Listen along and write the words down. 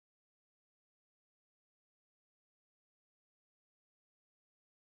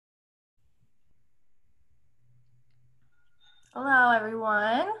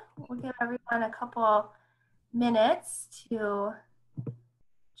everyone. We'll give everyone a couple minutes to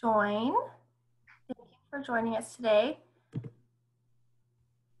join. Thank you for joining us today.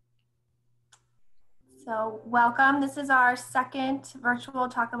 So welcome. This is our second virtual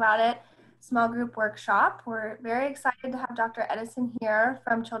Talk About It small group workshop. We're very excited to have Dr. Edison here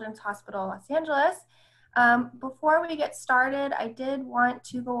from Children's Hospital Los Angeles. Before we get started, I did want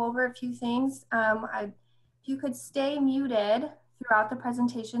to go over a few things. If you could stay muted throughout the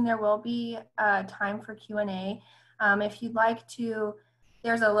presentation, there will be time for Q&A. If you'd like to,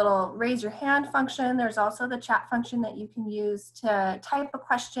 there's a little raise your hand function. There's also the chat function that you can use to type a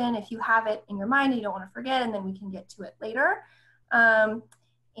question if you have it in your mind and you don't want to forget, and then we can get to it later.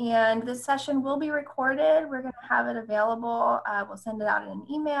 And this session will be recorded. We're going to have it available. We'll send it out in an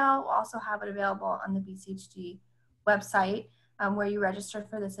email. We'll also have it available on the BCHG website where you registered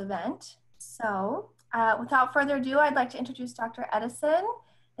for this event. So without further ado, I'd like to introduce Dr. Edison.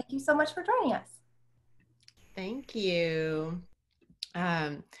 Thank you so much for joining us. Thank you.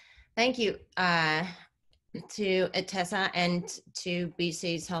 Thank you to Tessa and to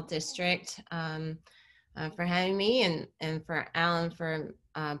BC's Health District for having me, and for Alan for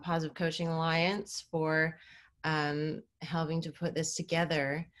Positive Coaching Alliance for helping to put this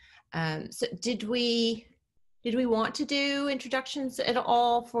together. So did we want to do introductions at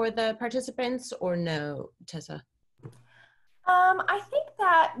all for the participants, or no, Tessa? I think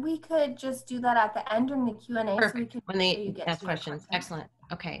that we could just do that at the end during the Q&A. Perfect. So we can when they ask questions. Excellent.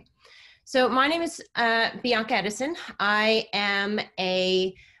 Okay. So my name is Bianca Edison. I am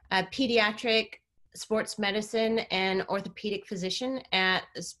a pediatric sports medicine and orthopedic physician at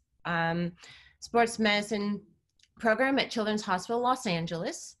the sports medicine program at Children's Hospital Los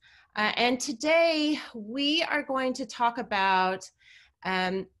Angeles. And today we are going to talk about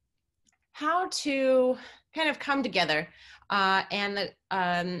how to kind of come together and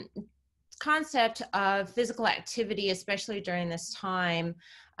the concept of physical activity, especially during this time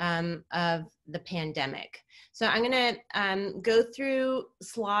of the pandemic. So I'm going to go through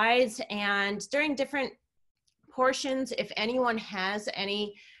slides, and during different portions, if anyone has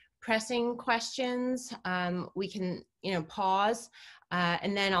any pressing questions, we can pause,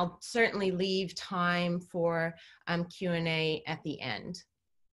 and then I'll certainly leave time for Q&A at the end.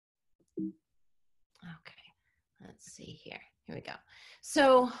 Okay, let's see here. Here we go.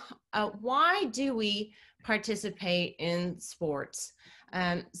 So why do we participate in sports?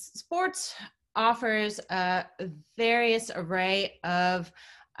 Sports offers a various array of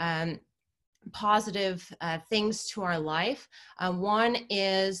positive things to our life. One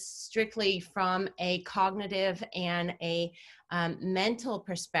is strictly from a cognitive and a mental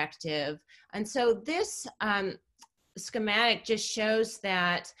perspective. And so this schematic just shows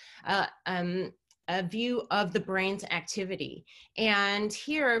that a view of the brain's activity. And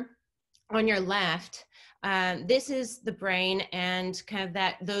here on your left, this is the brain and kind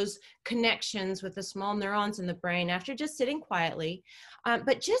of those connections with the small neurons in the brain after just sitting quietly.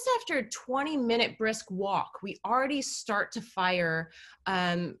 But just after a 20-minute brisk walk, we already start to fire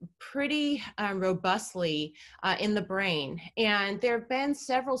pretty robustly in the brain. And there have been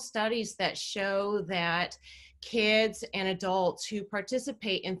several studies that show that kids and adults who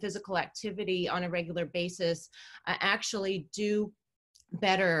participate in physical activity on a regular basis actually do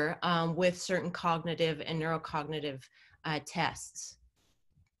better with certain cognitive and neurocognitive tests.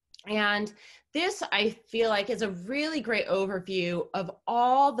 And this, I feel like, is a really great overview of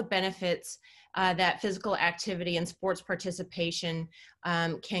all the benefits that physical activity and sports participation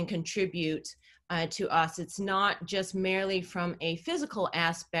can contribute to us. It's not just merely from a physical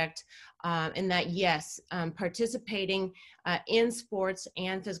aspect, in that, yes, participating in sports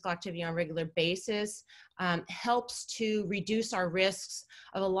and physical activity on a regular basis helps to reduce our risks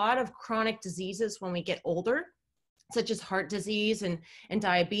of a lot of chronic diseases when we get older, such as heart disease and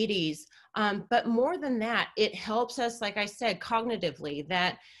diabetes. But more than that, it helps us, like I said, cognitively,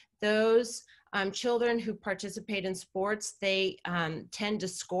 that those children who participate in sports, they tend to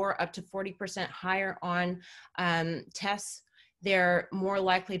score up to 40% higher on tests. They're more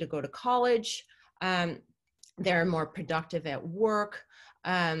likely to go to college. They're more productive at work.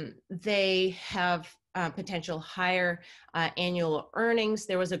 They have potential higher annual earnings.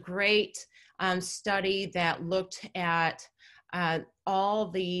 There was a great study that looked at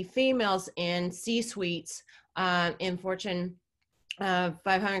all the females in C-suites in Fortune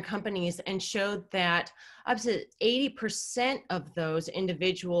 500 companies, and showed that up to 80% of those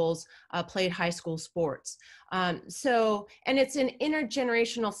individuals played high school sports. And it's an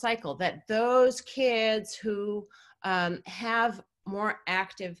intergenerational cycle that those kids who have more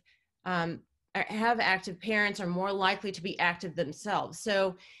active have active parents are more likely to be active themselves.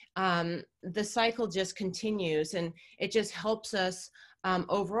 So the cycle just continues, and it just helps us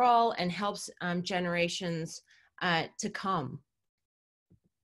overall and helps generations to come.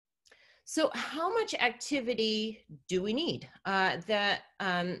 So how much activity do we need? The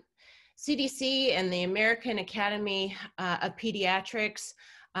CDC and the American Academy of Pediatrics,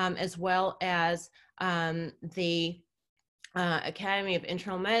 as well as the Academy of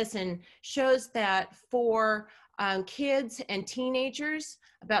Internal Medicine, shows that for kids and teenagers,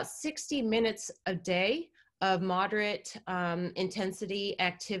 about 60 minutes a day of moderate intensity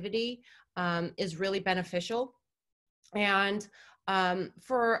activity is really beneficial. And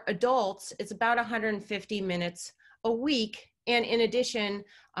for adults, it's about 150 minutes a week. And in addition,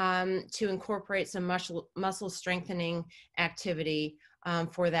 to incorporate some muscle strengthening activity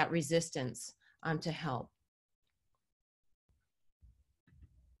for that resistance to help.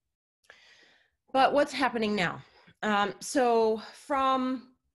 But what's happening now? So for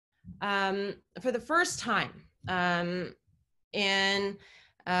the first time in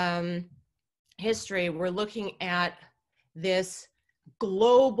history, we're looking at this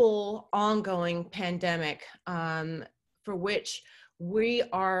global ongoing pandemic for which we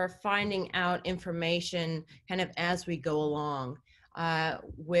are finding out information kind of as we go along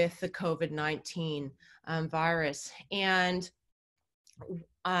with the COVID-19 virus. And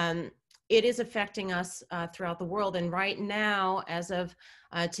it is affecting us throughout the world. And right now, as of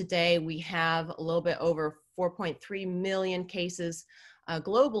today, we have a little bit over 4.3 million cases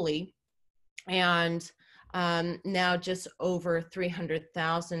globally, and now just over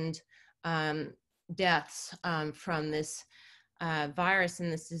 300,000 deaths from this virus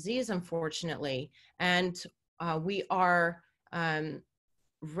and this disease, unfortunately. And we are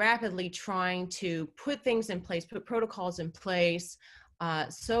rapidly trying to put things in place, put protocols in place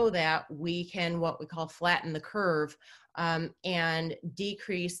so that we can, what we call, flatten the curve and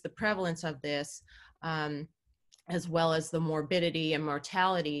decrease the prevalence of this, as well as the morbidity and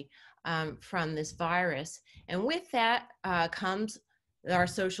mortality from this virus. And with that comes our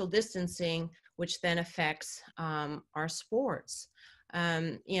social distancing, which then affects our sports.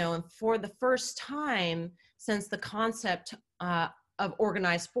 You know, and for the first time since the concept of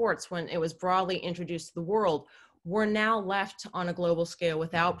organized sports, when it was broadly introduced to the world, we're now left on a global scale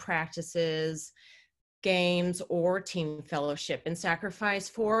without practices, games, or team fellowship, and sacrifice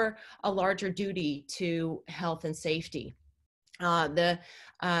for a larger duty to health and safety. The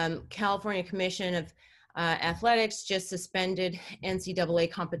California Commission of Athletics just suspended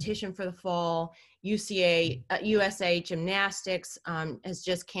NCAA competition for the fall. USA Gymnastics has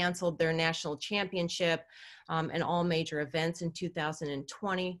just canceled their national championship and all major events in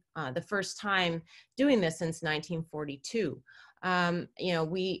 2020, the first time doing this since 1942. You know,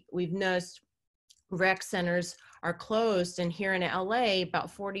 we've noticed rec centers are closed, and here in LA,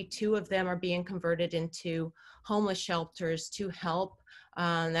 about 42 of them are being converted into homeless shelters to help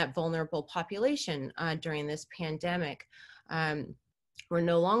that vulnerable population during this pandemic. We're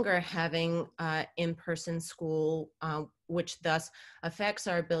no longer having in-person school, which thus affects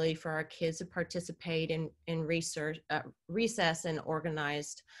our ability for our kids to participate in research, recess and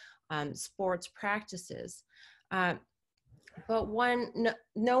organized sports practices. But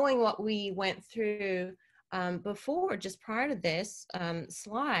knowing what we went through before, just prior to this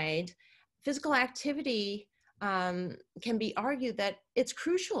slide, physical activity can be argued that it's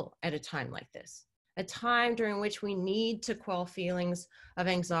crucial at a time like this, a time during which we need to quell feelings of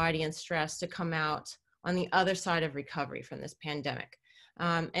anxiety and stress to come out on the other side of recovery from this pandemic.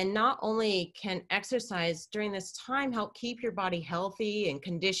 And not only can exercise during this time help keep your body healthy and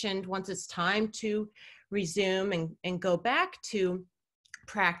conditioned once it's time to resume and go back to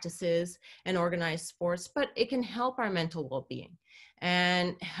practices and organized sports, but it can help our mental well-being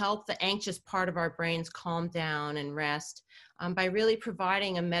and help the anxious part of our brains calm down and rest by really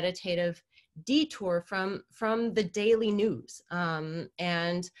providing a meditative detour from the daily news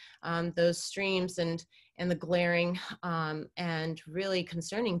and those streams and the glaring and really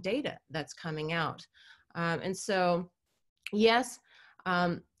concerning data that's coming out. And so, yes,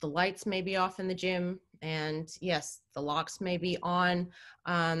 the lights may be off in the gym, and yes, the locks may be on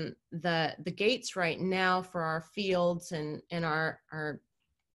the gates right now for our fields and our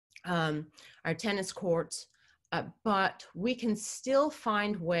tennis courts, but we can still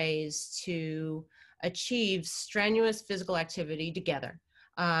find ways to achieve strenuous physical activity together,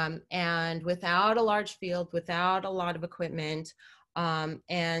 and without a large field, without a lot of equipment,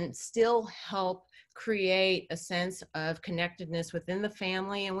 and still help create a sense of connectedness within the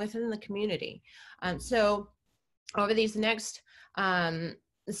family and within the community. So over these next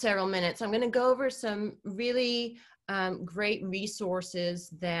several minutes, I'm going to go over some really great resources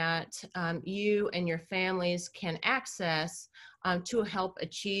that you and your families can access to help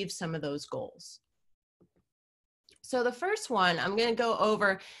achieve some of those goals. So the first one, I'm going to go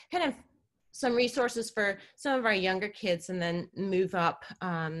over kind of some resources for some of our younger kids and then move up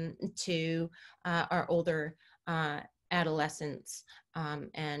to our older adolescents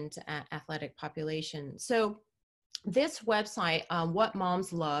and athletic population. So this website, What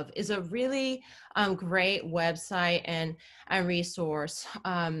Moms Love, is a really great website and a resource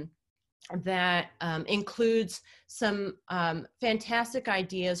that includes some fantastic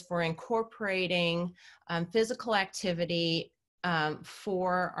ideas for incorporating physical activity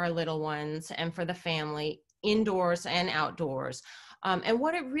for our little ones and for the family, indoors and outdoors. And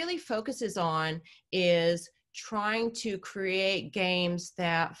what it really focuses on is trying to create games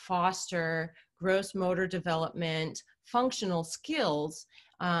that foster gross motor development, functional skills,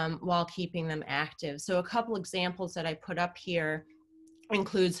 while keeping them active. So a couple examples that I put up here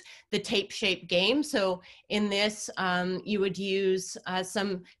includes the tape shape game. So in this, you would use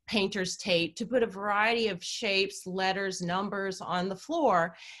some painter's tape to put a variety of shapes, letters, numbers on the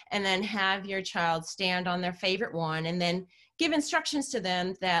floor, and then have your child stand on their favorite one and then give instructions to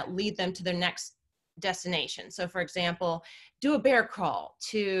them that lead them to their next destination. So for example, do a bear crawl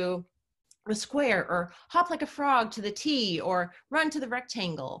to a square, or hop like a frog to the T, or run to the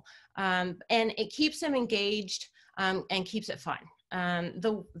rectangle. And it keeps them engaged and keeps it fun.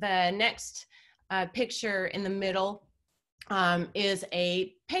 The next picture in the middle is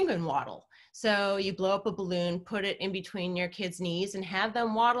a penguin waddle. So you blow up a balloon, put it in between your kids' knees, and have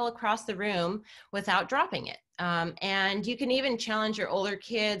them waddle across the room without dropping it. And you can even challenge your older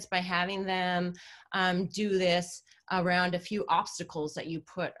kids by having them do this around a few obstacles that you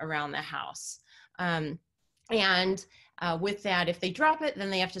put around the house. With that, if they drop it, then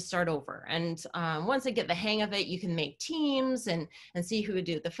they have to start over. And once they get the hang of it, you can make teams and see who would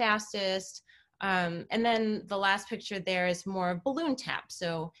do it the fastest. And then the last picture there is more balloon tap.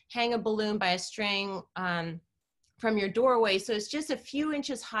 So hang a balloon by a string from your doorway, so it's just a few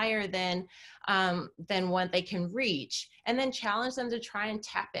inches higher than what they can reach, and then challenge them to try and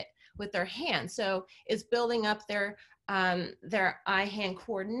tap it with their hands. So it's building up their eye-hand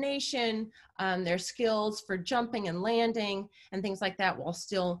coordination, their skills for jumping and landing and things like that, while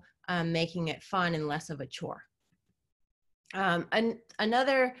still making it fun and less of a chore.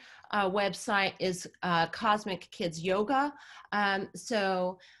 Another website is Cosmic Kids Yoga.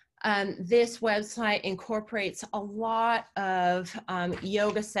 This website incorporates a lot of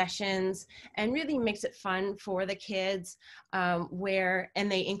yoga sessions and really makes it fun for the kids,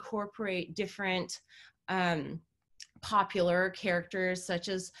 and they incorporate different popular characters, such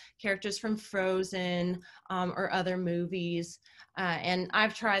as characters from Frozen or other movies. And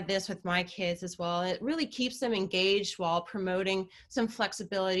I've tried this with my kids as well. It really keeps them engaged while promoting some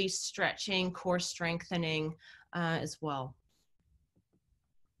flexibility, stretching, core strengthening as well.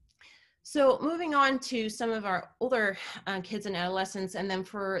 So moving on to some of our older kids and adolescents, and then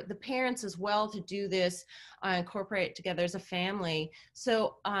for the parents as well to do this, incorporate it together as a family.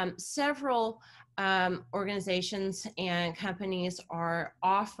 So several organizations and companies are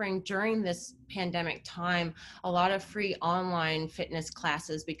offering during this pandemic time a lot of free online fitness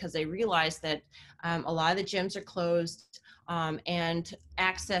classes, because they realize that a lot of the gyms are closed, and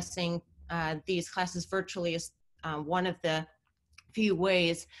accessing these classes virtually is one of the few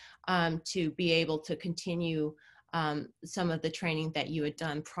ways to be able to continue some of the training that you had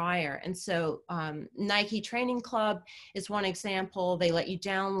done prior. And so Nike Training Club is one example. They let you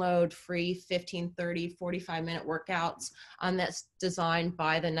download free 15, 30, 45-minute workouts that's designed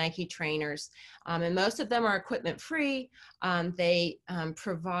by the Nike trainers. And most of them are equipment free. They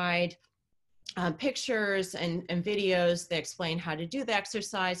provide pictures and videos that explain how to do the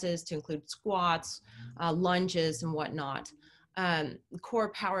exercises, to include squats, lunges, and whatnot. Core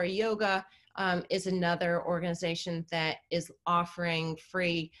Power Yoga is another organization that is offering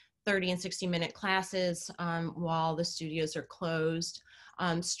free 30 and 60-minute classes while the studios are closed.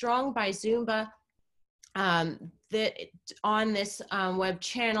 Strong by Zumba, on this web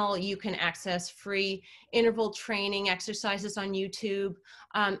channel, you can access free interval training exercises on YouTube.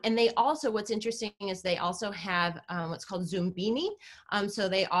 And they also, what's interesting is they also have what's called Zumbini. So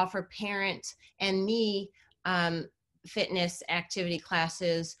they offer parent and me fitness activity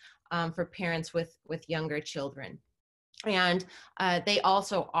classes for parents with younger children. And they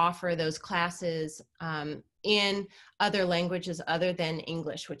also offer those classes in other languages other than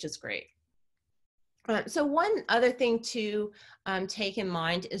English, which is great. So one other thing to take in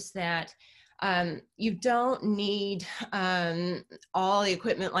mind is that You don't need all the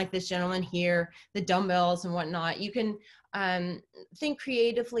equipment like this gentleman here, the dumbbells and whatnot. You can think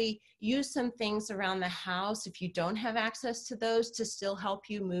creatively, use some things around the house if you don't have access to those to still help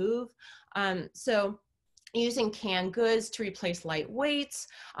you move. So using canned goods to replace light weights,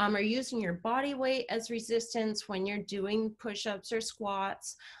 or using your body weight as resistance when you're doing push-ups or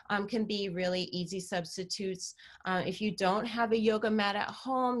squats can be really easy substitutes. If you don't have a yoga mat at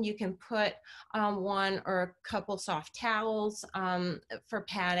home, you can put one or a couple soft towels for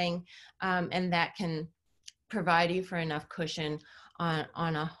padding, and that can provide you for enough cushion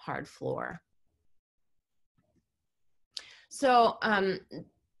on a hard floor. So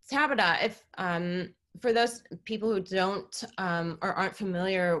Tabata, if for those people who don't or aren't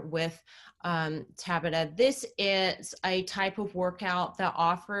familiar with Tabata, this is a type of workout that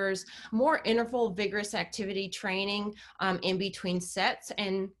offers more interval vigorous activity training in between sets,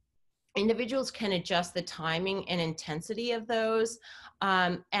 and individuals can adjust the timing and intensity of those.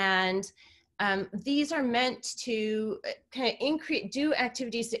 These are meant to kind of do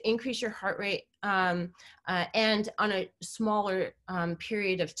activities to increase your heart rate and on a smaller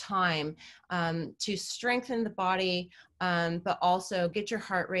period of time to strengthen the body, but also get your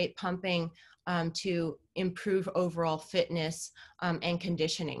heart rate pumping to improve overall fitness and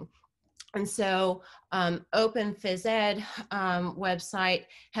conditioning. And so Open Phys Ed website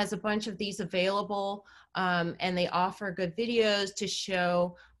has a bunch of these available, and they offer good videos to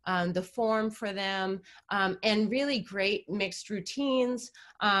show the form for them, and really great mixed routines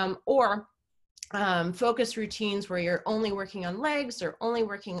or focus routines where you're only working on legs or only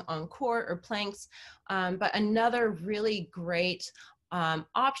working on core or planks. But another really great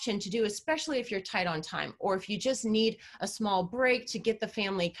option to do, especially if you're tight on time, or if you just need a small break to get the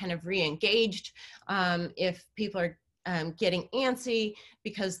family kind of re-engaged. If people are getting antsy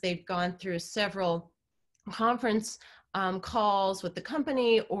because they've gone through several conference calls with the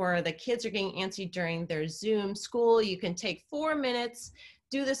company, or the kids are getting antsy during their Zoom school, you can take 4 minutes,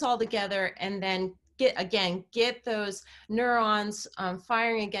 do this all together, and then get those neurons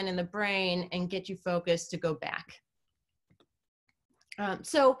firing again in the brain and get you focused to go back.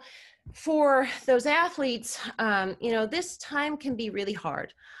 So for those athletes, this time can be really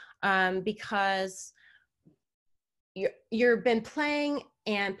hard because you've been playing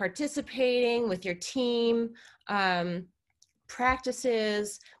and participating with your team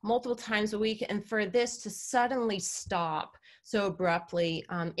practices multiple times a week, and for this to suddenly stop so abruptly,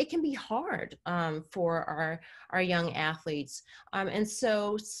 it can be hard for our young athletes. And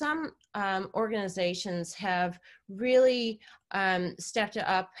so some organizations have really stepped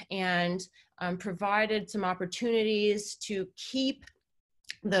up and provided some opportunities to keep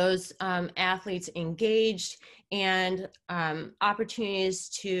those athletes engaged, and opportunities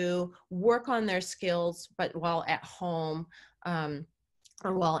to work on their skills, but while at home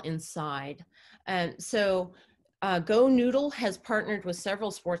or while inside. So Go Noodle has partnered with several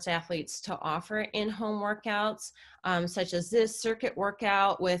sports athletes to offer in-home workouts, such as this circuit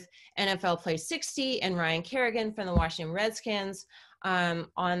workout with NFL Play 60 and Ryan Kerrigan from the Washington Redskins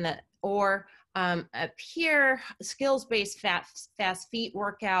a peer skills-based fast feet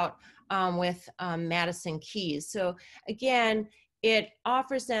workout with Madison Keys. So again, it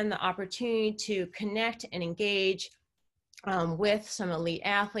offers them the opportunity to connect and engage with some elite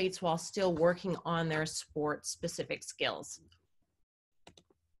athletes while still working on their sport-specific skills.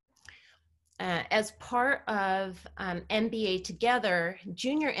 As part of NBA Together,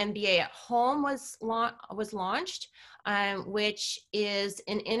 Junior NBA at Home was launched, which is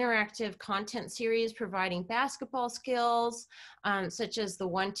an interactive content series providing basketball skills, such as the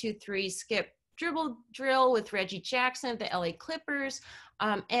 1-2-3 skip dribble drill with Reggie Jackson of the LA Clippers.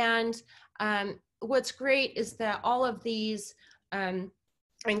 What's great is that all of these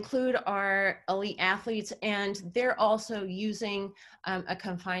include our elite athletes, and they're also using a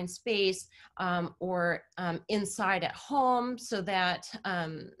confined space or inside at home, so that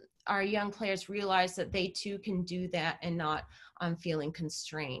our young players realize that they too can do that and not feeling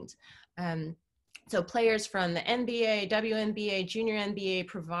constrained. So players from the NBA, WNBA, Junior NBA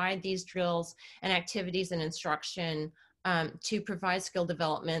provide these drills and activities and instruction to provide skill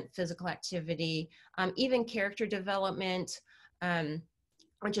development, physical activity, even character development,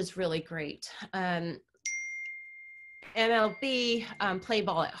 which is really great. MLB, Play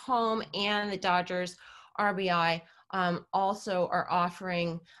Ball at Home, and the Dodgers RBI also are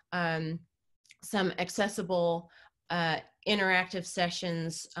offering some accessible interactive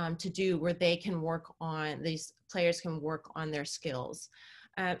sessions to do where they can work on, these players can work on their skills.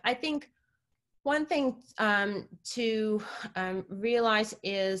 I think one thing to realize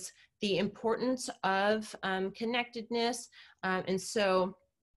is the importance of connectedness. And so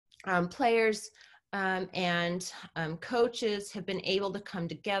players and coaches have been able to come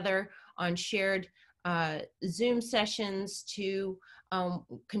together on shared Zoom sessions to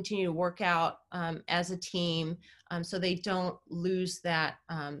continue to work out as a team, so they don't lose that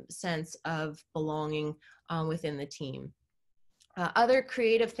sense of belonging within the team. Other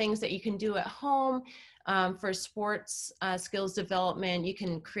creative things that you can do at home for sports skills development, you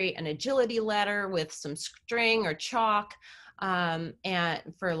can create an agility ladder with some string or chalk. And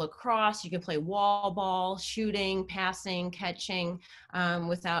for lacrosse, you can play wall ball, shooting, passing, catching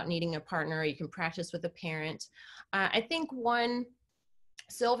without needing a partner. You can practice with a parent. I think one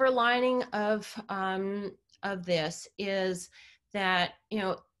silver lining of this is that,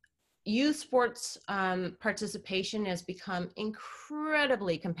 youth sports participation has become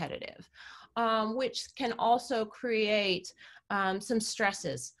incredibly competitive, which can also create some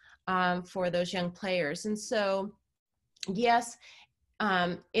stresses for those young players. And so, yes,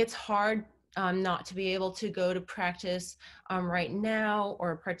 it's hard not to be able to go to practice right now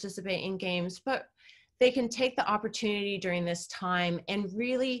or participate in games, but they can take the opportunity during this time and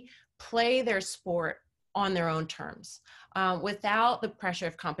really play their sport on their own terms, without the pressure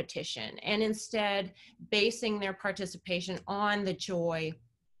of competition, and instead basing their participation on the joy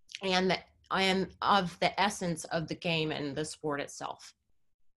and of the essence of the game and the sport itself.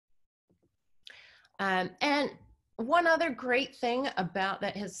 And one other great thing about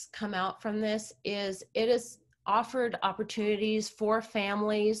that has come out from this is it has offered opportunities for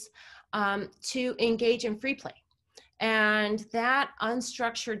families to engage in free play. And that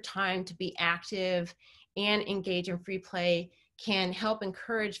unstructured time to be active and engage in free play can help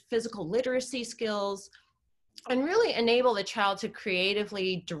encourage physical literacy skills and really enable the child to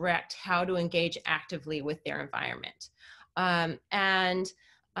creatively direct how to engage actively with their environment.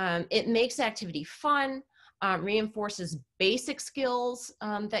 It makes activity fun, reinforces basic skills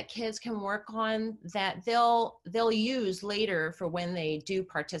that kids can work on that they'll use later for when they do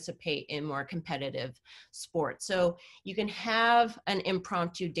participate in more competitive sports. So you can have an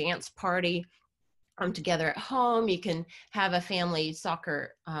impromptu dance party together at home. You can have a family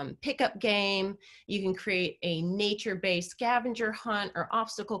soccer pickup game. You can create a nature-based scavenger hunt or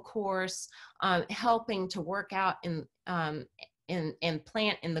obstacle course, helping to work out and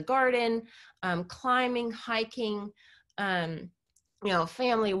plant in the garden, climbing, hiking,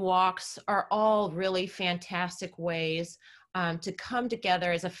 family walks are all really fantastic ways to come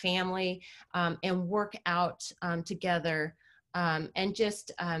together as a family and work out together and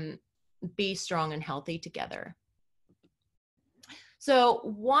just be strong and healthy together. So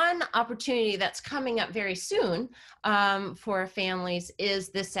one opportunity that's coming up very soon for families is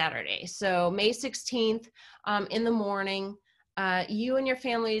this Saturday. So May 16th in the morning, you and your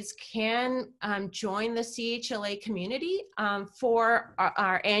families can join the CHLA community for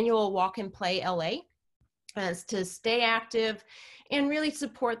our annual Walk and Play LA, as to stay active and really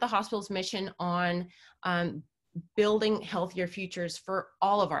support the hospital's mission on building healthier futures for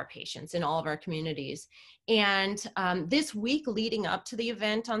all of our patients in all of our communities. And this week leading up to the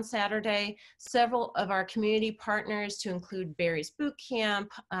event on Saturday, several of our community partners, to include Barry's Boot Camp,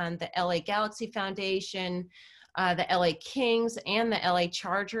 the LA Galaxy Foundation, the LA Kings, and the LA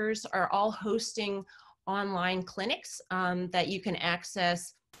Chargers, are all hosting online clinics that you can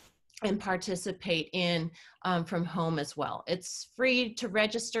access and participate in from home as well. It's free to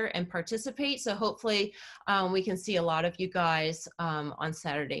register and participate, so hopefully we can see a lot of you guys on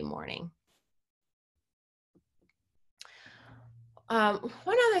Saturday morning. One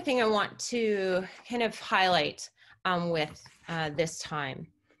other thing I want to kind of highlight with this time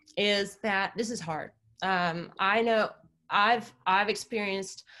is that this is hard. I know I've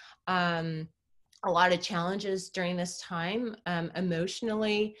experienced a lot of challenges during this time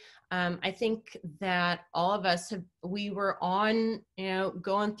emotionally. I think that all of us we were on,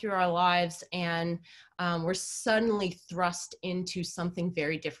 going through our lives, and we're suddenly thrust into something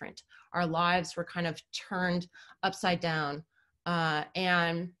very different. Our lives were kind of turned upside down,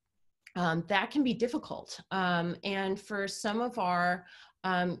 and that can be difficult. And for some of our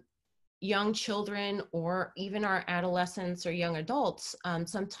young children, or even our adolescents or young adults,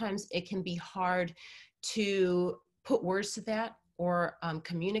 sometimes it can be hard to put words to that or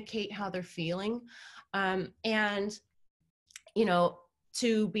communicate how they're feeling. And,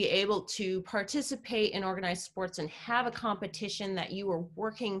 to be able to participate in organized sports and have a competition that you were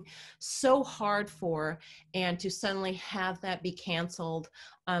working so hard for, and to suddenly have that be canceled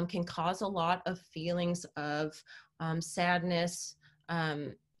can cause a lot of feelings of sadness,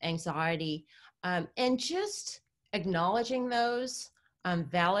 anxiety, and just acknowledging those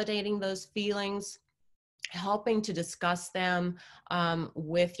validating those feelings, helping to discuss them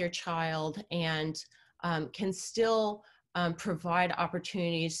with your child, and can still provide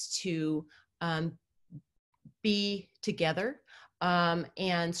opportunities to be together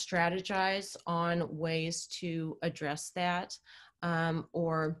and strategize on ways to address that,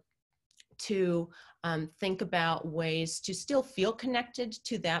 or to think about ways to still feel connected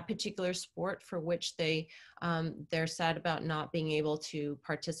to that particular sport for which they're sad about not being able to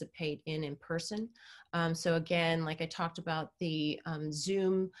participate in person. So again, like I talked about, the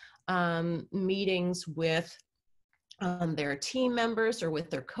Zoom meetings with their team members or with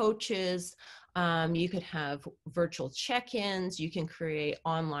their coaches. You could have virtual check-ins. You can create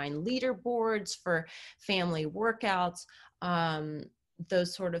online leaderboards for family workouts,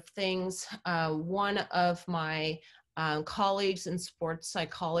 those sort of things. One of my colleagues in sports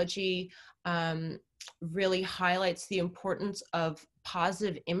psychology really highlights the importance of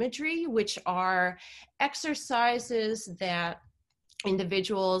positive imagery, which are exercises that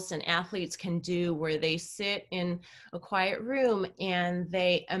individuals and athletes can do where they sit in a quiet room and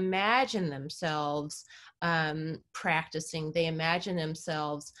they imagine themselves practicing, they imagine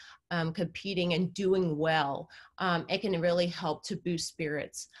themselves competing and doing well. It can really help to boost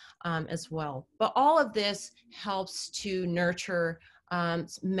spirits as well. But all of this helps to nurture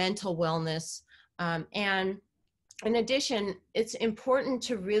mental wellness. And in addition, it's important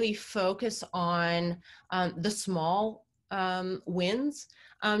to really focus on the small wins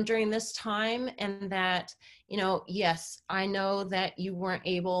during this time, and that, yes, I know that you weren't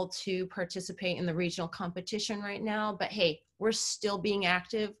able to participate in the regional competition right now, but hey, we're still being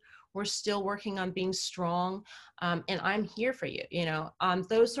active. We're still working on being strong, and I'm here for you.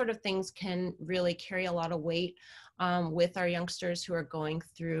 Those sort of things can really carry a lot of weight with our youngsters who are going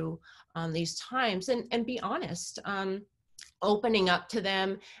through these times. And be honest, opening up to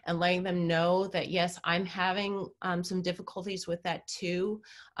them and letting them know that, yes, I'm having some difficulties with that too,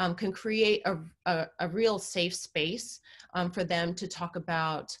 can create a real safe space for them to talk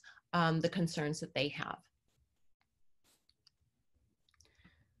about the concerns that they have.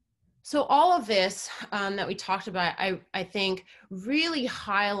 So all of this that we talked about, I think really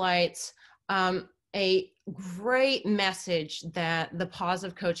highlights a great message that the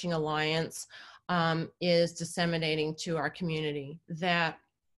Positive Coaching Alliance is disseminating to our community, that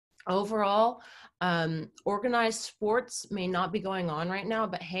overall, organized sports may not be going on right now,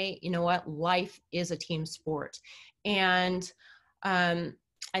 but hey, you know what? Life is a team sport. And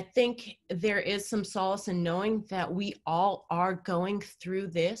I think there is some solace in knowing that we all are going through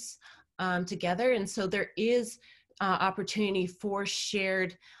this together. And so there is opportunity for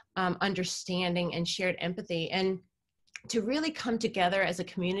shared understanding and shared empathy, and to really come together as a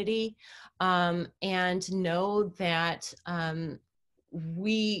community and know that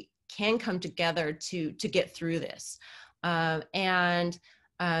we can come together to get through this. And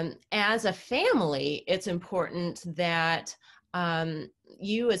as a family, it's important that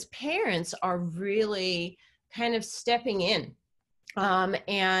you as parents are really kind of stepping in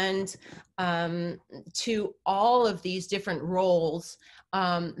and to all of these different roles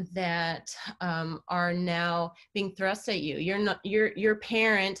that are now being thrust at you. You're a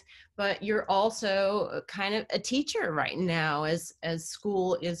parent, but you're also kind of a teacher right now as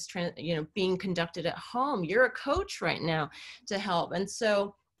school is being conducted at home. You're a coach right now to help. And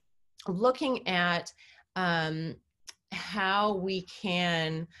so looking at how we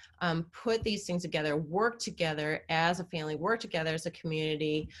can put these things together, work together as a family, work together as a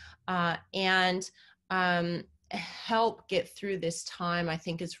community, and help get through this time, I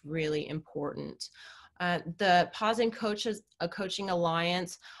think is really important. The Positive Coaching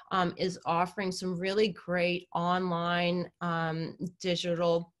Alliance is offering some really great online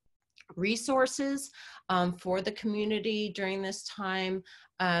digital resources for the community during this time.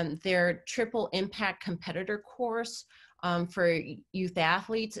 Their Triple Impact Competitor course for youth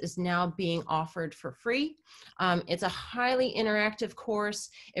athletes is now being offered for free. It's a highly interactive course.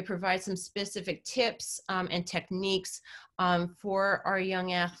 It provides some specific tips and techniques for our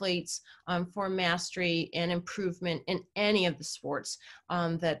young athletes for mastery and improvement in any of the sports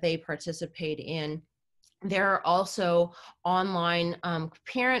that they participate in. There are also online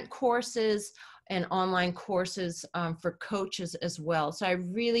parent courses and online courses for coaches as well. So I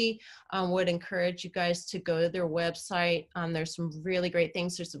really would encourage you guys to go to their website. There's some really great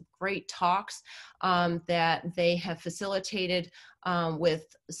things. There's some great talks that they have facilitated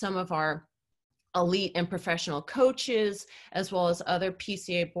with some of our elite and professional coaches, as well as other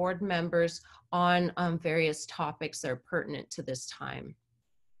PCA board members on various topics that are pertinent to this time.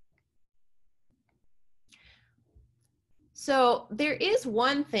 So there is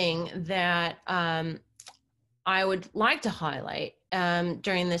one thing that I would like to highlight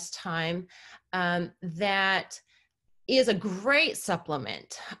during this time that is a great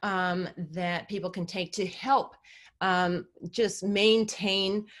supplement that people can take to help just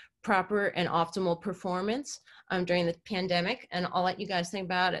maintain proper and optimal performance during the pandemic. And I'll let you guys think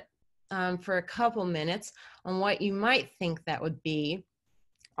about it for a couple minutes on what you might think that would be.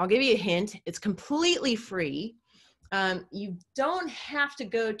 I'll give you a hint. It's completely free. You don't have to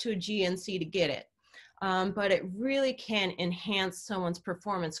go to a GNC to get it, but it really can enhance someone's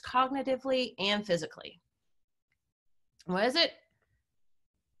performance cognitively and physically. What is it?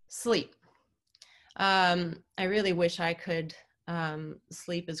 Sleep. I really wish I could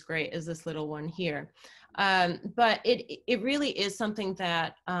sleep as great as this little one here. But it really is something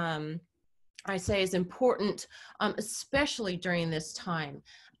that I say is important, especially during this time.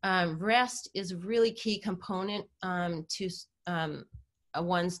 Rest is a really key component to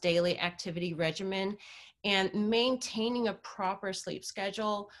one's daily activity regimen, and maintaining a proper sleep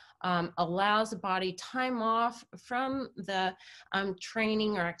schedule allows the body time off from the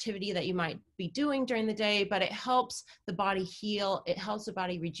training or activity that you might be doing during the day, but it helps the body heal, it helps the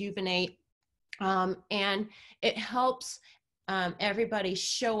body rejuvenate, and it helps everybody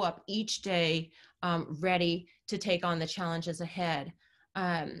show up each day ready to take on the challenges ahead.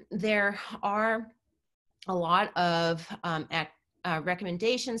 There are a lot of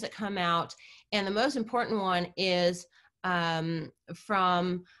recommendations that come out, and the most important one is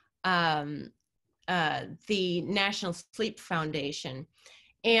from the National Sleep Foundation.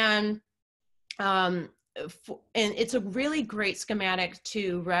 And it's a really great schematic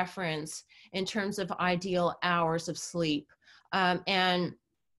to reference in terms of ideal hours of sleep. And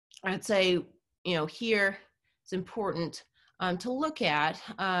I'd say, you know, here it's important to look at.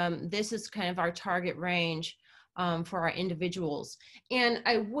 This is kind of our target range for our individuals. And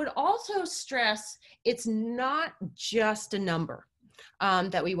I would also stress it's not just a number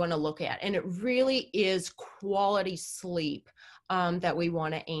that we want to look at. And it really is quality sleep that we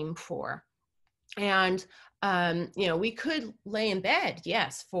want to aim for. And you know, we could lay in bed,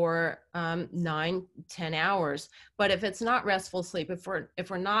 yes, for 9-10 hours, but if it's not restful sleep, if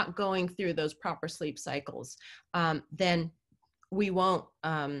we're not going through those proper sleep cycles, then we won't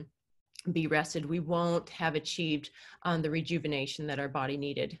be rested. We won't have achieved the rejuvenation that our body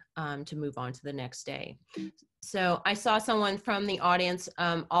needed to move on to the next day. So I saw someone from the audience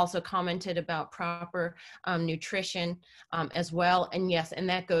also commented about proper nutrition as well. And yes, and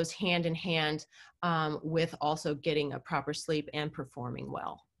that goes hand in hand with also getting a proper sleep and performing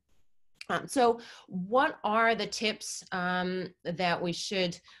well. So what are the tips that we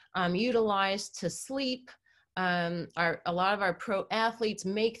should utilize to sleep? A lot of our pro athletes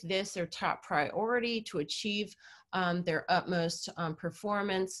make this their top priority to achieve their utmost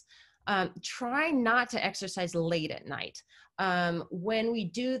performance. Try not to exercise late at night. When we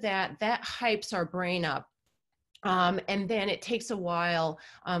do that, that hypes our brain up. And then it takes a while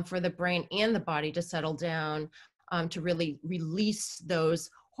for the brain and the body to settle down to really release those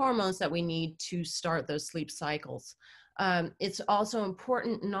hormones that we need to start those sleep cycles. It's also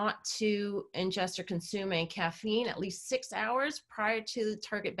important not to ingest or consume any caffeine at least 6 hours prior to the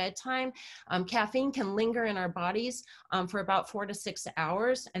target bedtime. Caffeine can linger in our bodies for about 4 to 6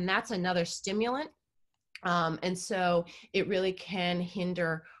 hours, and that's another stimulant. And so it really can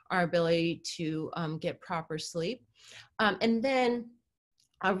hinder our ability to get proper sleep. And then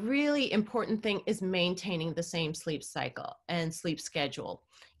a really important thing is maintaining the same sleep cycle and sleep schedule,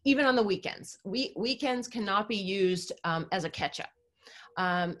 even on the weekends. Weekends cannot be used as a catch-up.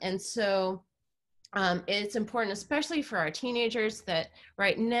 And so it's important, especially for our teenagers, that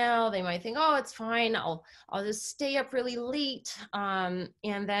right now they might think, oh, it's fine, I'll just stay up really late and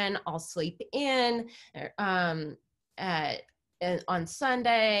then I'll sleep in on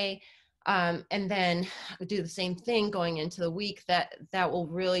Sunday. And then do the same thing going into the week. That will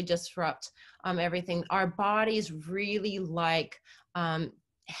really disrupt everything. Our bodies really like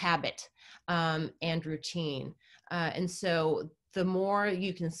habit and routine. And so the more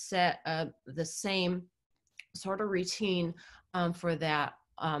you can set the same sort of routine for that,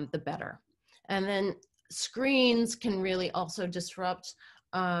 the better. And then screens can really also disrupt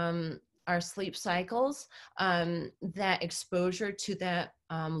our sleep cycles. That exposure to that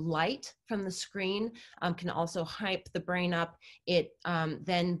light from the screen can also hype the brain up. It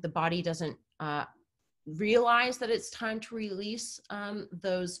then the body doesn't realize that it's time to release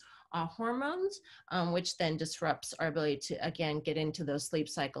those hormones, which then disrupts our ability to, again, get into those sleep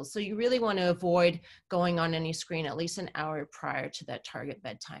cycles. So you really want to avoid going on any screen at least an hour prior to that target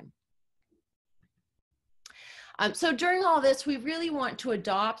bedtime. So during all this, we really want to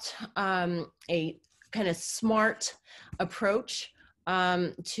adopt a kind of smart approach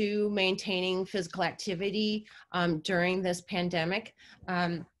to maintaining physical activity during this pandemic.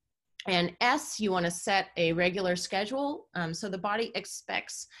 And S, you want to set a regular schedule. So the body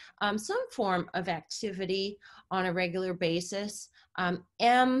expects some form of activity on a regular basis.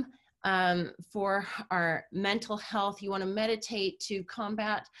 M, for our mental health, you want to meditate to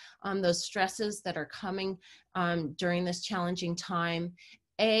combat those stresses that are coming during this challenging time.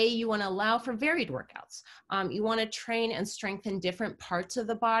 A, you want to allow for varied workouts. You want to train and strengthen different parts of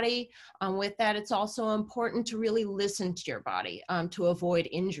the body. With that, it's also important to really listen to your body to avoid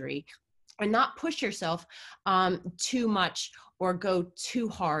injury and not push yourself too much or go too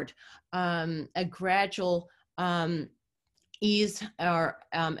hard. A gradual ease or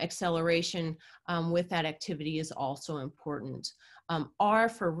acceleration with that activity is also important. R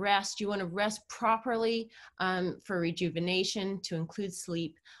for rest, you want to rest properly for rejuvenation, to include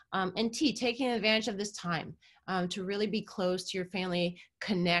sleep. And T, taking advantage of this time to really be close to your family,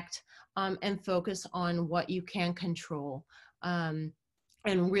 connect, and focus on what you can control. And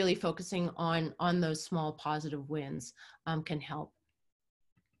really focusing on those small positive wins can help.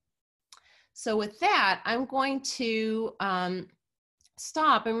 So with that, I'm going to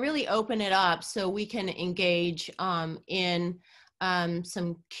stop and really open it up so we can engage in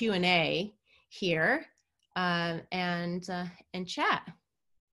some Q&A here and chat.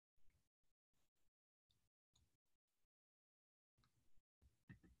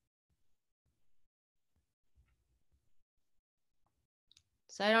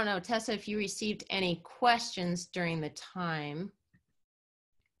 So I don't know, Tessa, if you received any questions during the time.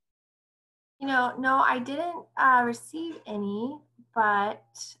 You know, no, I didn't receive any, but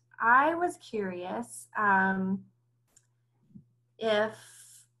I was curious if,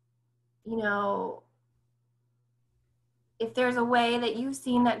 you know, if there's a way that you've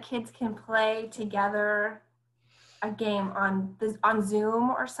seen that kids can play together a game on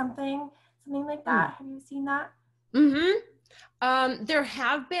Zoom or something like that. Have you seen that? Mm-hmm. There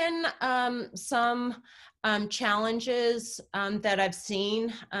have been some challenges that I've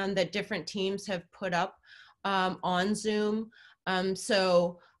seen that different teams have put up on Zoom.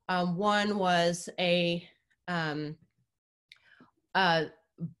 So one was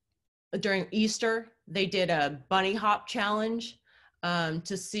during Easter, they did a bunny hop challenge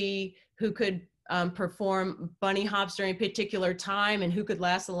to see who could perform bunny hops during a particular time and who could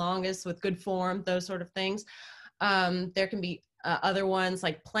last the longest with good form, those sort of things. There can be other ones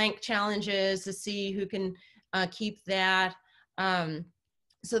like plank challenges to see who can keep that.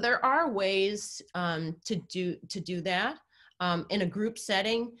 So there are ways to do that in a group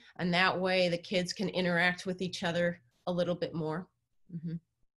setting, and that way the kids can interact with each other a little bit more. Mm-hmm.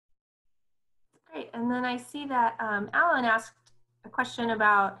 Great. And then I see that Alan asked a question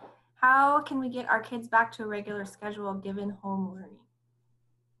about how can we get our kids back to a regular schedule given home learning?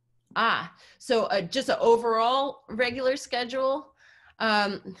 So just an overall regular schedule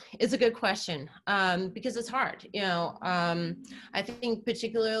is a good question because it's hard. You know, I think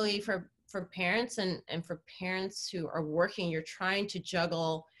particularly for parents and for parents who are working, you're trying to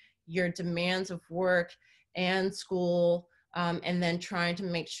juggle your demands of work and school, and then trying to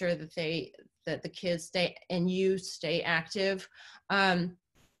make sure that the kids stay and you stay active. I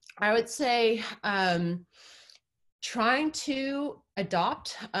would say trying to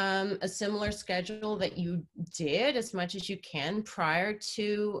adopt a similar schedule that you did as much as you can prior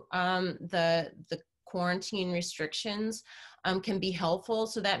to the quarantine restrictions can be helpful.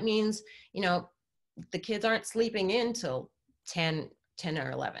 So that means, you know, the kids aren't sleeping in till 10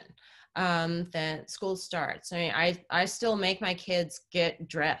 or 11. Then school starts. I mean, I still make my kids get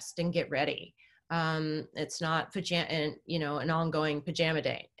dressed and get ready. It's not an ongoing pajama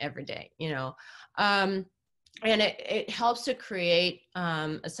day every day, you know. And it helps to create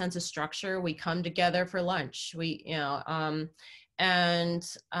a sense of structure. We come together for lunch. We have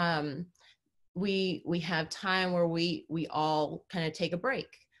time where we all kind of take a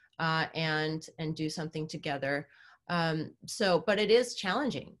break and do something together. But it is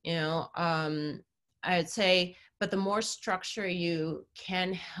challenging, you know. I'd say, but the more structure you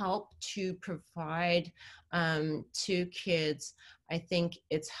can help to provide to kids, I think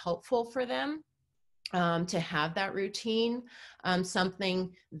it's helpful for them to have that routine,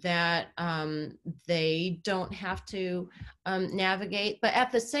 something that they don't have to navigate, but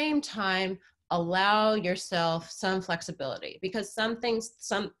at the same time, allow yourself some flexibility, because some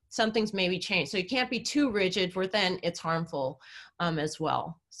things maybe change. So you can't be too rigid, for then it's harmful as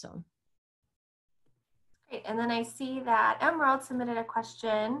well. So. Great. And then I see that Emerald submitted a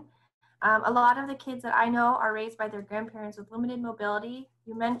question A lot of the kids that I know are raised by their grandparents with limited mobility.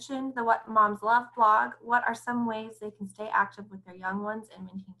 You mentioned the What Moms Love blog. What are some ways they can stay active with their young ones and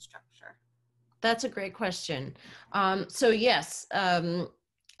maintain structure? That's a great question. So yes,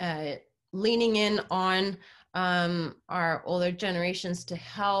 leaning in on our older generations to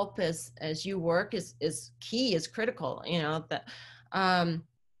help as you work is key, is critical. You know that,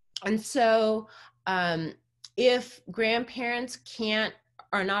 and so if grandparents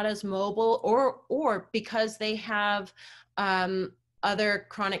are not as mobile, or because they have other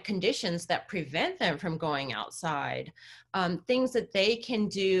chronic conditions that prevent them from going outside, things that they can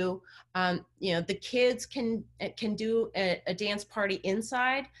do. You know, the kids can do a dance party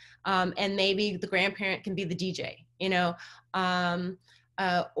inside, and maybe the grandparent can be the DJ. You know,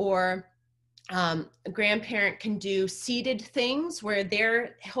 or a grandparent can do seated things where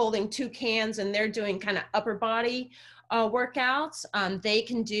they're holding two cans and they're doing kind of upper body workouts. They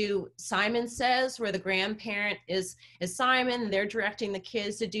can do Simon Says, where the grandparent is Simon, they're directing the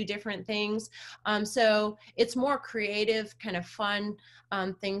kids to do different things. So it's more creative, kind of fun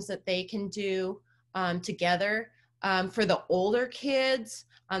things that they can do together. For the older kids,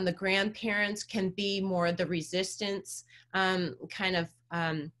 the grandparents can be more the resistance kind of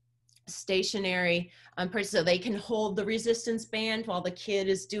stationary person, so they can hold the resistance band while the kid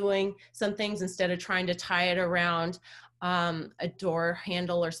is doing some things instead of trying to tie it around a door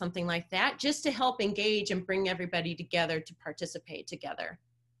handle or something like that, just to help engage and bring everybody together to participate together.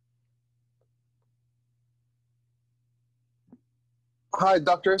 Hi,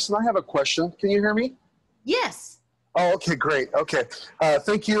 Dr. Essen, I have a question. Can you hear me? Yes. Oh, okay, great. Okay.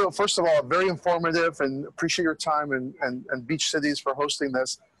 Thank you. First of all, very informative, and appreciate your time and Beach Cities for hosting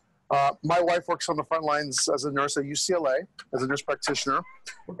this. My wife works on the front lines as a nurse at UCLA, as a nurse practitioner.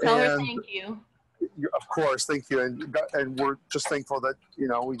 Well, tell her thank you. Of course, thank you. And we're just thankful that, you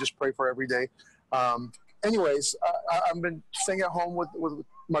know, we just pray for every day. Anyways, I've been staying at home with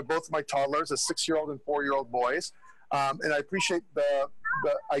both my toddlers, a 6-year-old and 4-year-old boys. And I appreciate the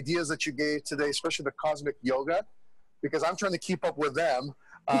ideas that you gave today, especially the cosmic yoga, because I'm trying to keep up with them.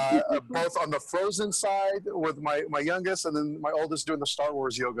 Both on the Frozen side with my youngest, and then my oldest doing the Star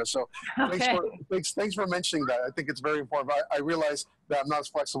Wars yoga. So Okay. thanks for mentioning that. I think it's very important. I realize that I'm not as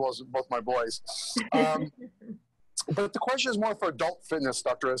flexible as both my boys. But the question is more for adult fitness,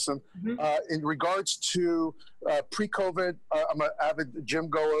 Dr. Essen. In regards to pre-COVID, I'm an avid gym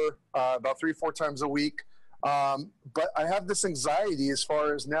goer, about 3-4 times a week. But I have this anxiety as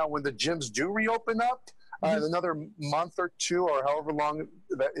far as now when the gyms do reopen up, in another month or two, or however long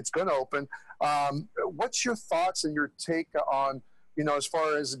that it's going to open. What's your thoughts and your take on, you know, as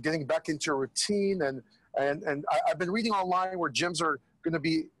far as getting back into a routine? And I've been reading online where gyms are going to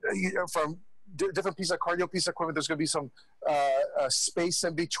be, you know, from different pieces of cardio piece of equipment, there's going to be some space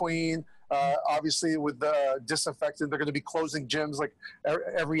in between. Obviously, with the disinfectant, they're going to be closing gyms like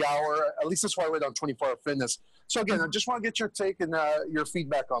every hour. At least that's what I read on 24-Hour Fitness. So again, I just want to get your take and your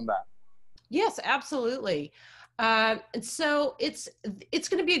feedback on that. Yes, absolutely. So it's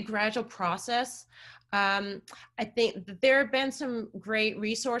going to be a gradual process. I think that there have been some great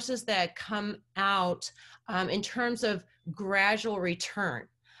resources that come out in terms of gradual return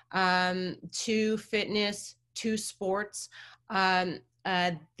to fitness, to sports.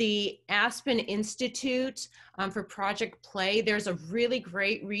 The Aspen Institute for Project Play, there's a really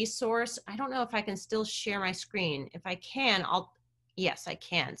great resource. I don't know if I can still share my screen. If I can, yes, I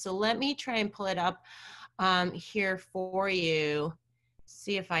can. So let me try and pull it up here for you.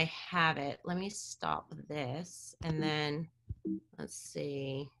 See if I have it. Let me stop this and then let's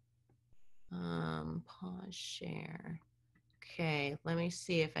see. Pause share. Okay, let me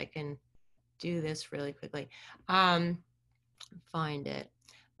see if I can do this really quickly. Find it.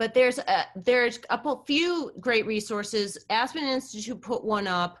 But there's a few great resources. Aspen Institute put one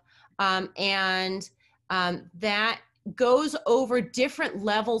up, and that goes over different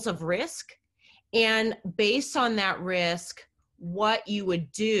levels of risk, and based on that risk, what you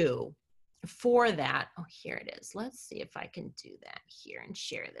would do for that. Oh, here it is. Let's see if I can do that here and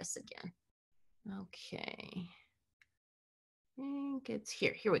share this again. Okay. I think it's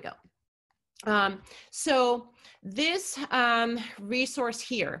here. Here we go. So this resource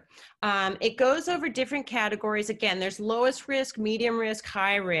here, it goes over different categories. Again, there's lowest risk, medium risk,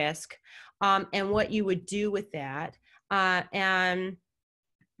 high risk, and what you would do with that.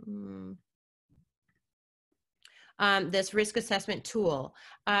 This risk assessment tool.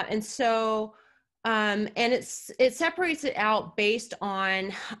 And so, and it separates it out based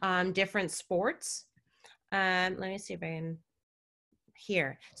on different sports. Let me see if I can,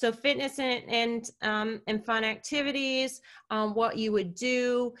 here. So fitness and fun activities, what you would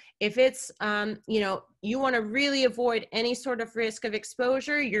do if it's, you want to really avoid any sort of risk of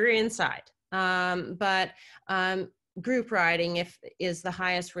exposure, you're inside. But group riding is the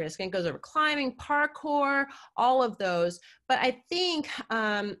highest risk, and it goes over climbing, parkour, all of those. But I think,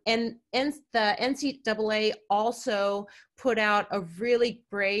 and the NCAA also put out a really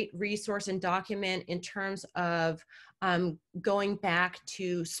great resource and document in terms of going back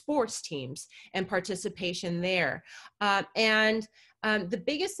to sports teams and participation there. And the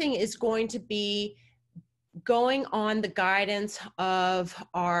biggest thing is going to be going on the guidance of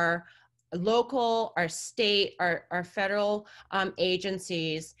our local, our state, our federal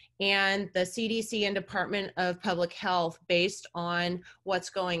agencies, and the CDC and Department of Public Health based on what's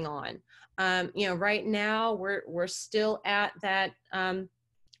going on. Right now we're still at that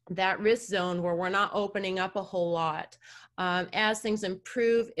risk zone where we're not opening up a whole lot. As things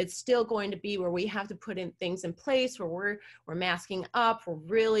improve, it's still going to be where we have to put in things in place where we're masking up, we're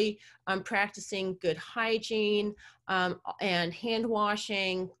really practicing good hygiene and hand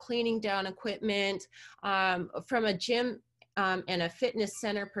washing, cleaning down equipment. From a gym and a fitness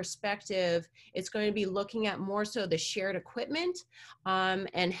center perspective, it's going to be looking at more so the shared equipment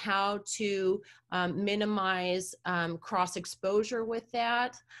and how to minimize cross exposure with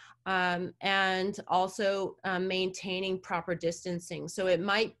that. And also maintaining proper distancing. So it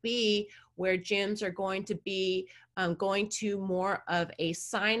might be where gyms are going to be going to more of a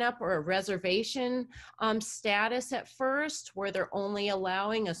sign up or a reservation status at first, where they're only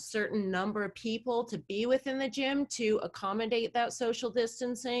allowing a certain number of people to be within the gym to accommodate that social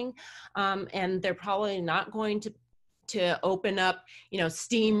distancing. And they're probably not going to open up,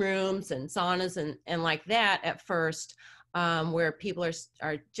 steam rooms and saunas and like that at first. Where people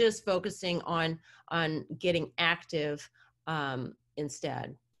are just focusing on getting active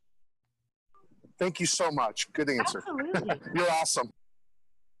instead. Thank you so much. Good answer. Absolutely. You're awesome.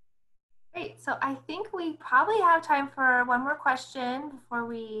 Great. So I think we probably have time for one more question before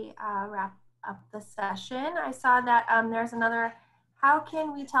we wrap up the session. I saw that there's another. How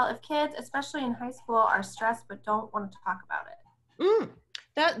can we tell if kids, especially in high school, are stressed but don't want to talk about it?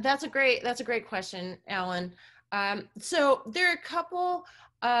 That's a great question, Ellen. So there are a couple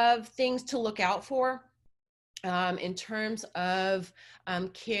of things to look out for in terms of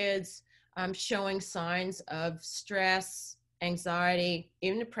kids showing signs of stress, anxiety,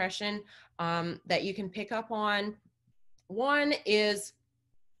 even depression that you can pick up on. One is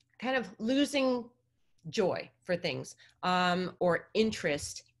kind of losing joy for things or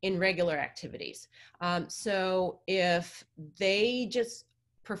interest in regular activities. So if they just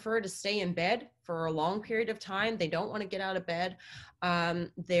prefer to stay in bed for a long period of time, they don't want to get out of bed,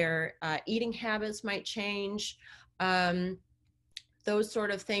 their eating habits might change, those sort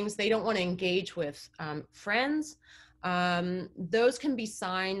of things. They don't want to engage with friends. Those can be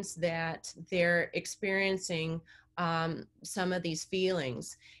signs that they're experiencing some of these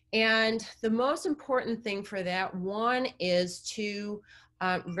feelings. And the most important thing for that one is to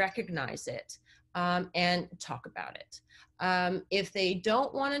recognize it and talk about it. If they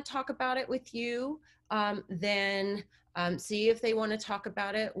don't want to talk about it with you, then see if they want to talk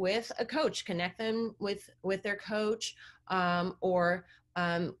about it with a coach. Connect them with their coach, or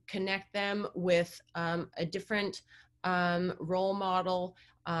connect them with a different role model.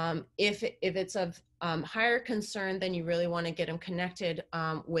 If it's of higher concern, then you really want to get them connected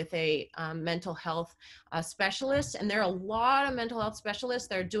with a mental health specialist. And there are a lot of mental health specialists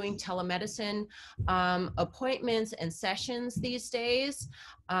that are doing telemedicine appointments and sessions these days,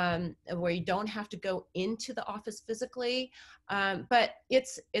 where you don't have to go into the office physically. But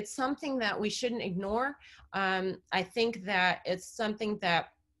it's something that we shouldn't ignore. I think that it's something that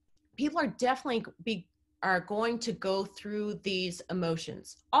people are definitely are going to go through these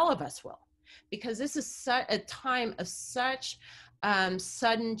emotions. All of us will, because this is a time of such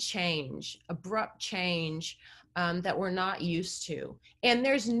sudden change, abrupt change that we're not used to. And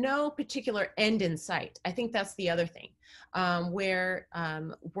there's no particular end in sight. I think that's the other thing, where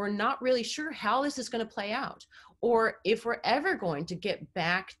we're not really sure how this is going to play out, or if we're ever going to get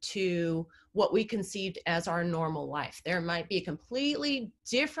back to what we conceived as our normal life. There might be a completely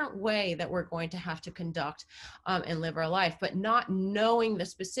different way that we're going to have to conduct and live our life, but not knowing the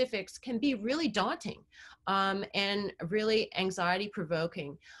specifics can be really daunting and really anxiety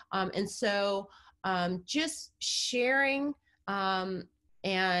provoking. And so just sharing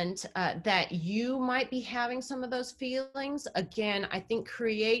and that you might be having some of those feelings, again, I think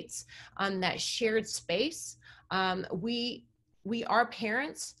creates that shared space. We are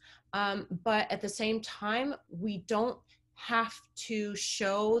parents, but at the same time, we don't have to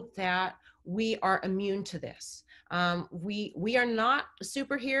show that we are immune to this. We are not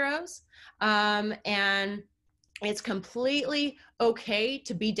superheroes, and it's completely okay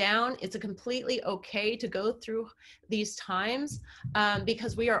to be down. It's completely okay to go through these times,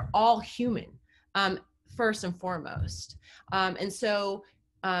 because we are all human, first and foremost. And so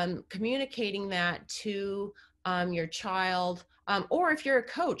communicating that to your child, or if you're a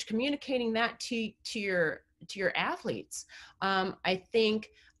coach, communicating that to your athletes, I think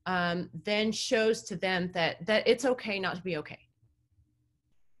then shows to them that it's okay not to be okay.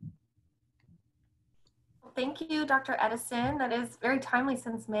 Thank you, Dr. Edison. That is very timely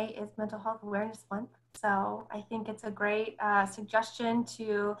since May is Mental Health Awareness Month. So I think it's a great suggestion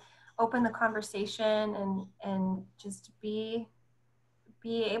to open the conversation and just be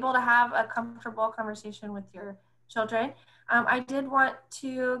able to have a comfortable conversation with your children. I did want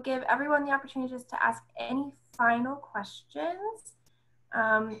to give everyone the opportunity just to ask any final questions.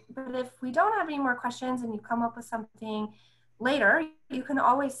 But if we don't have any more questions and you come up with something later, you can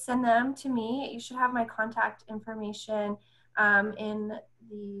always send them to me. You should have my contact information in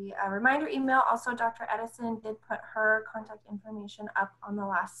the reminder email. Also, Dr. Edison did put her contact information up on the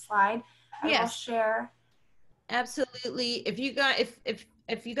last slide. Yes. I will share. Absolutely. If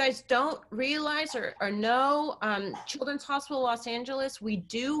you guys don't realize or know, Children's Hospital Los Angeles, we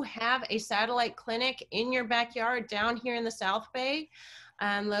do have a satellite clinic in your backyard down here in the South Bay,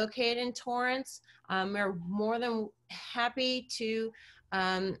 located in Torrance. We're more than happy to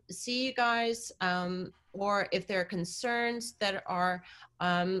see you guys, or if there are concerns that are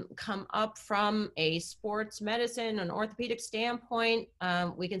come up from a sports medicine, an orthopedic standpoint,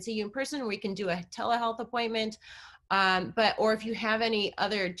 we can see you in person. We can do a telehealth appointment. Or if you have any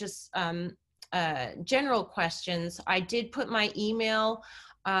other just general questions, I did put my email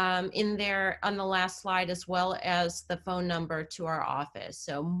in there on the last slide, as well as the phone number to our office.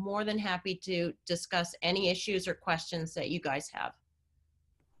 So more than happy to discuss any issues or questions that you guys have.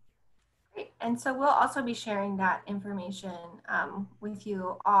 Great. And so we'll also be sharing that information with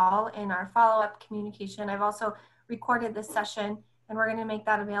you all in our follow-up communication. I've also recorded this session, and we're going to make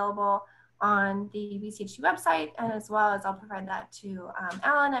that available on the BCHD website, and as well as I'll provide that to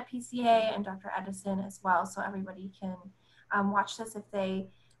Alan at PCA and Dr. Edison as well, so everybody can watch this if they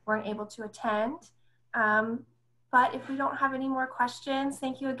weren't able to attend. But if we don't have any more questions,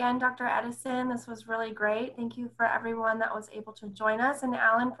 thank you again, Dr. Edison. This was really great. Thank you for everyone that was able to join us. And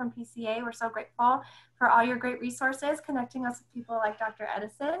Alan from PCA, we're so grateful for all your great resources, connecting us with people like Dr.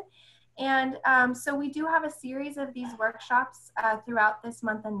 Edison. And so we do have a series of these workshops throughout this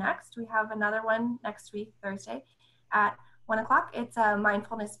month and next. We have another one next week, Thursday, at 1 o'clock. It's a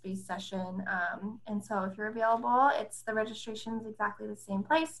mindfulness-based session. And so if you're available, the registration is exactly the same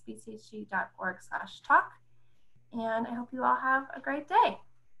place, bchd.org/talk. And I hope you all have a great day.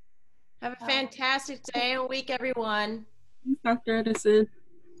 Have a fantastic day and week, everyone. Thanks, Dr. Edison.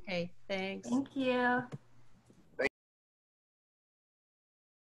 Okay, thanks. Thank you.